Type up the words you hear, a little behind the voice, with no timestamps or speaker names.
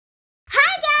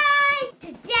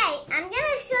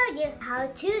you how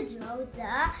to draw the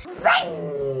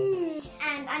Grinch.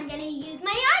 And I'm gonna use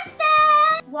my art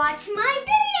set. Watch my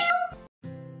video.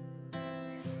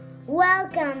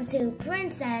 Welcome to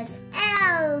Princess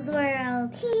Elle's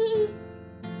world.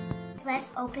 Let's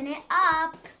open it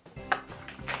up.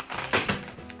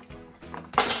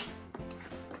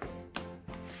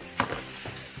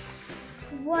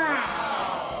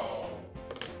 Wow.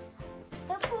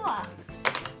 So cool.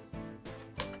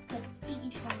 Put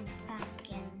these ones back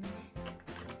in.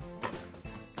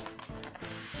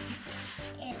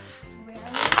 It's really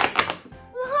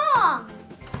long.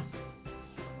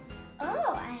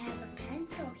 Oh, I have a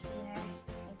pencil here.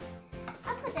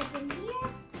 I'll put this in here.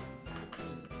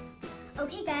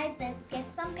 Okay guys, let's get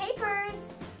some papers.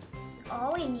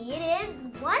 All we need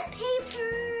is one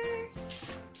paper.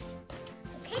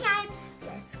 Okay guys,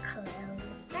 let's close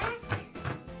it back.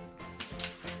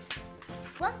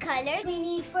 What colors we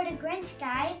need for the Grinch,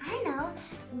 guys? I know,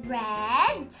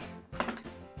 red.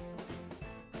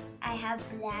 I have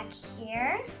black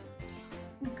here,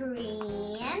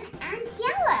 green, and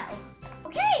yellow.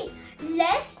 Okay,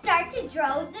 let's start to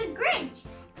draw the Grinch.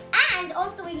 And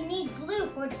also we need blue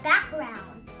for the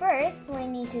background. First, we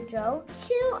need to draw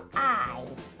two eyes.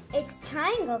 It's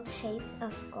triangle shape,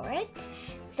 of course.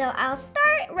 So I'll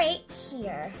start right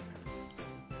here.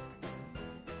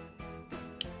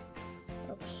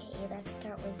 Okay, let's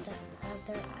start with the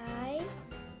other eye.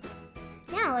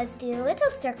 Now let's do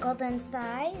little circles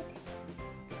inside.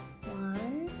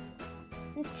 1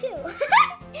 and 2.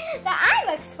 The eye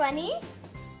looks funny.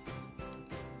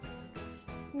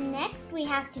 Next, we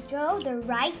have to draw the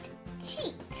right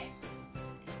cheek.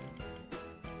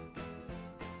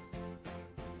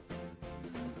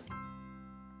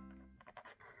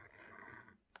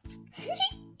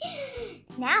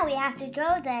 Now we have to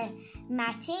draw the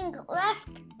matching left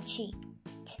cheek.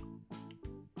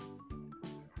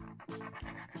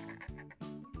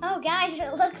 Oh guys,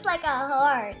 it looks like a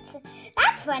heart.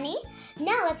 That's funny.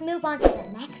 Now let's move on to the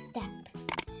next step.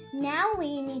 Now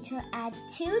we need to add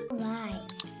two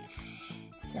lines.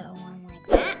 So one like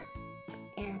that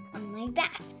and one like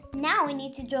that. Now we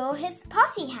need to draw his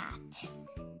puffy hat.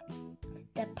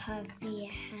 The puffy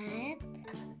hat.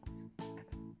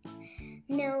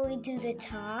 Now we do the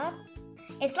top.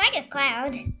 It's like a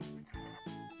cloud.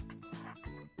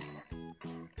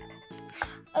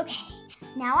 Okay,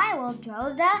 now I will draw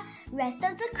the rest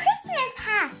of the Christmas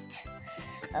hat.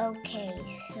 Okay,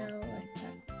 so let's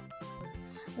start.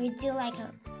 We do like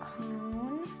a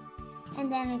cone,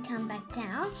 and then we come back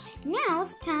down. Now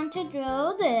it's time to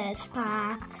draw this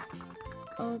part.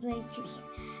 All the way to here.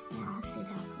 Now let's do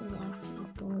that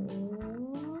left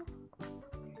bowl.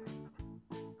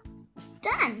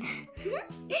 Done!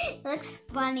 Looks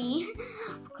funny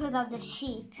because of the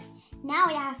cheeks. Now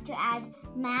we have to add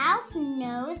mouth,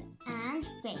 nose, and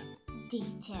face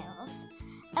details.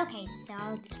 Okay, so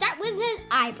I'll start with his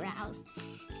eyebrows.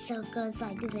 So it goes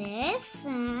like this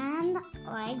and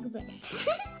like this.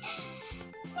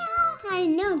 Now I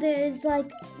know there's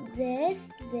like this,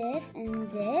 this, and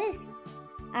this.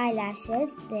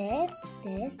 Eyelashes, this,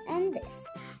 and this.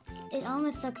 It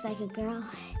almost looks like a girl.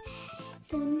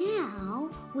 So now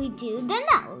we do the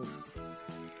nose.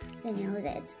 The nose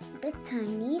is a bit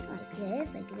tiny, like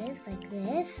this, like this, like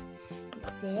this,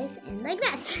 like this, and like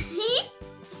this.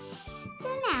 So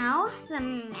now the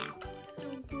mouth. So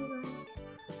we do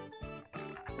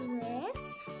like this.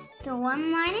 So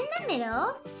one line in the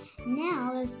middle.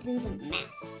 Now let's do the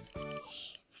mouth.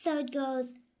 So it goes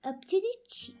up to the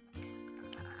cheek.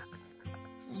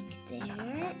 Like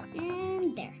there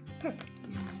and there. Perfect.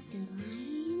 Now let's do the line.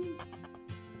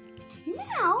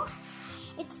 Now,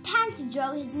 it's time to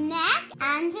draw his neck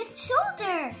and his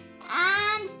shoulder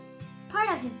and part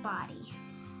of his body.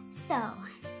 So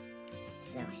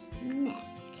his neck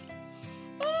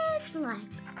is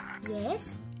like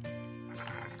this.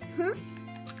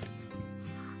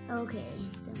 Okay,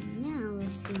 so now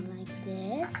let's do like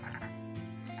this.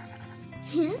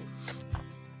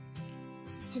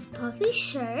 His puffy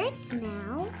shirt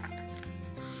now.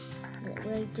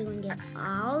 We're doing it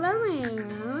all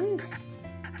around.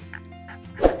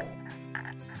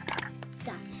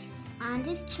 Done. And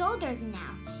his shoulders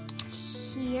now.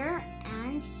 Here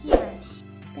and here.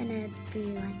 Gonna be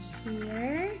like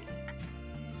here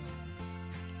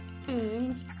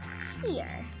and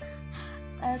here.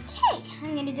 Okay,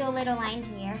 I'm gonna do a little line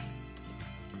here.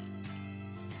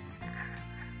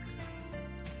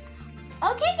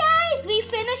 Okay guys, we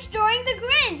finished drawing the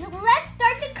Grinch. Let's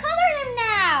start to color him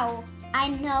now. I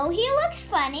know he looks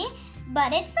funny,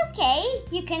 But it's okay,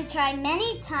 you can try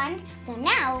many times. So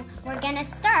now we're gonna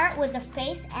start with the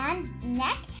face and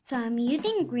neck. So I'm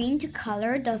using green to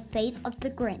color the face of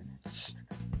the Grinch.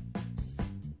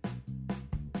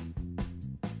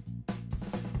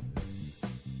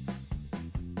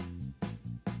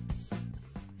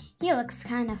 He looks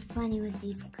kind of funny with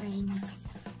these greens.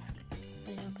 A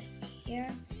little bit here,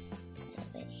 a little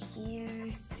bit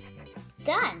here.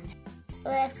 Done!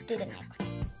 Let's do the next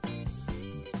one.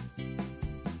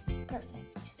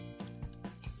 Perfect.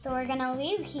 So we're gonna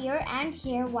leave here and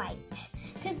here white,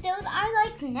 because those are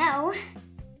like snow.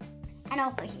 And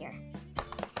also here.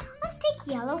 Let's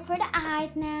take yellow for the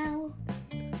eyes now.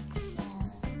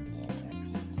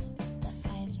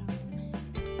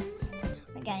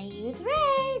 We're gonna use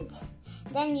red.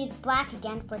 Then use black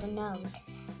again for the nose.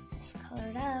 Just color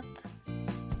it up.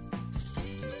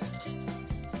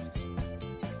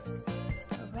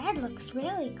 The red looks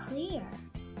really clear.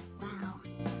 Wow.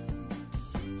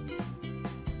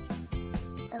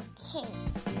 Okay.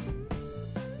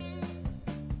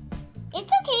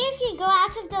 It's okay if you go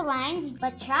out of the lines,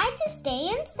 but try to stay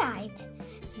inside.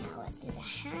 Now let's do the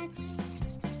hat.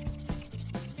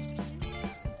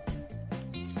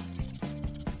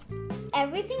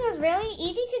 Everything was really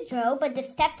easy to draw, but the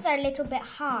steps are a little bit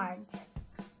hard.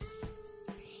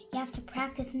 You have to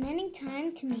practice many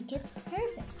times to make it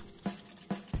perfect.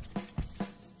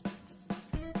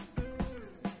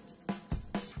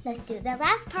 Let's do the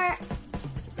last part.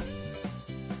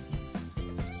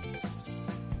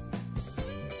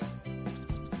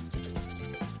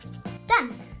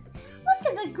 Done. Look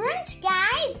at the Grinch,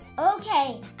 guys.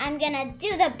 Okay, I'm gonna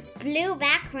do the blue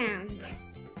background.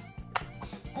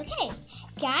 Okay,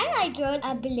 guys, I drew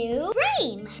a blue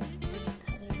frame.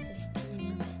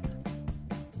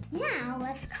 Now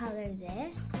let's color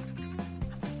this.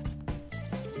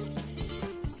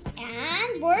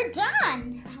 And we're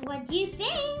done. What do you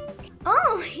think?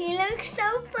 Oh, he looks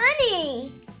so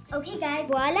funny. Okay guys,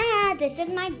 voila, this is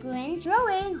my Grinch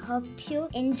drawing. Hope you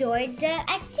enjoyed the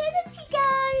activity,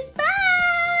 guys. Bye.